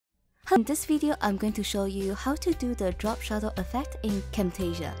In this video, I'm going to show you how to do the drop shadow effect in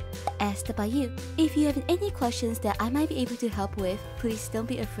Camtasia, asked by you. If you have any questions that I might be able to help with, please don't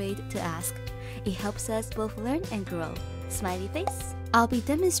be afraid to ask. It helps us both learn and grow. Smiley face. I'll be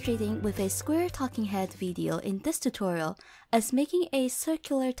demonstrating with a square talking head video in this tutorial, as making a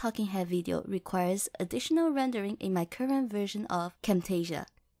circular talking head video requires additional rendering in my current version of Camtasia.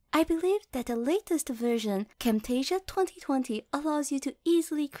 I believe that the latest version, Camtasia 2020, allows you to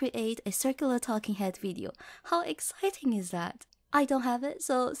easily create a circular talking head video. How exciting is that? I don't have it,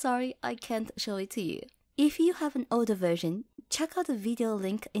 so sorry I can't show it to you. If you have an older version, check out the video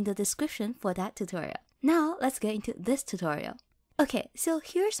link in the description for that tutorial. Now let's get into this tutorial. Okay, so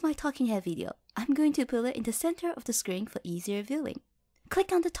here's my talking head video. I'm going to put it in the center of the screen for easier viewing.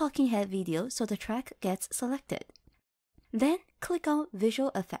 Click on the talking head video so the track gets selected. Then click on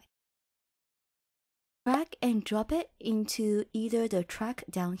Visual Effect. Drag and drop it into either the track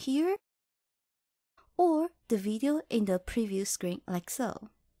down here or the video in the preview screen like so.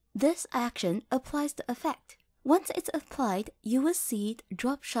 This action applies the effect. Once it's applied, you will see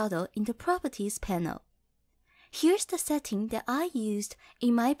drop shadow in the Properties panel. Here's the setting that I used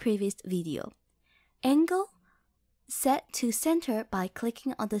in my previous video. Angle set to center by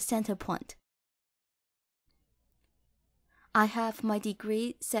clicking on the center point. I have my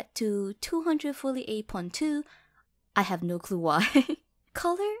degree set to 248.2. I have no clue why.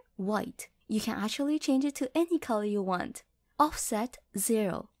 Color white. You can actually change it to any color you want. Offset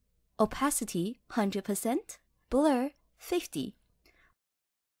 0. Opacity 100%. Blur 50.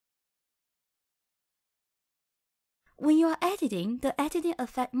 When you are editing, the editing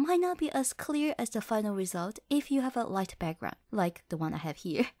effect might not be as clear as the final result if you have a light background, like the one I have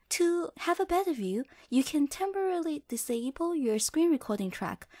here. To have a better view, you can temporarily disable your screen recording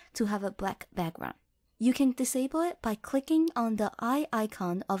track to have a black background. You can disable it by clicking on the eye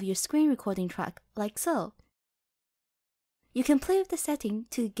icon of your screen recording track, like so. You can play with the setting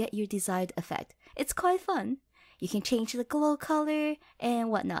to get your desired effect. It's quite fun. You can change the glow color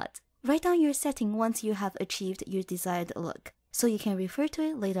and whatnot. Write down your setting once you have achieved your desired look, so you can refer to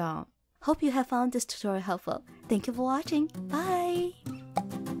it later on. Hope you have found this tutorial helpful. Thank you for watching. Bye!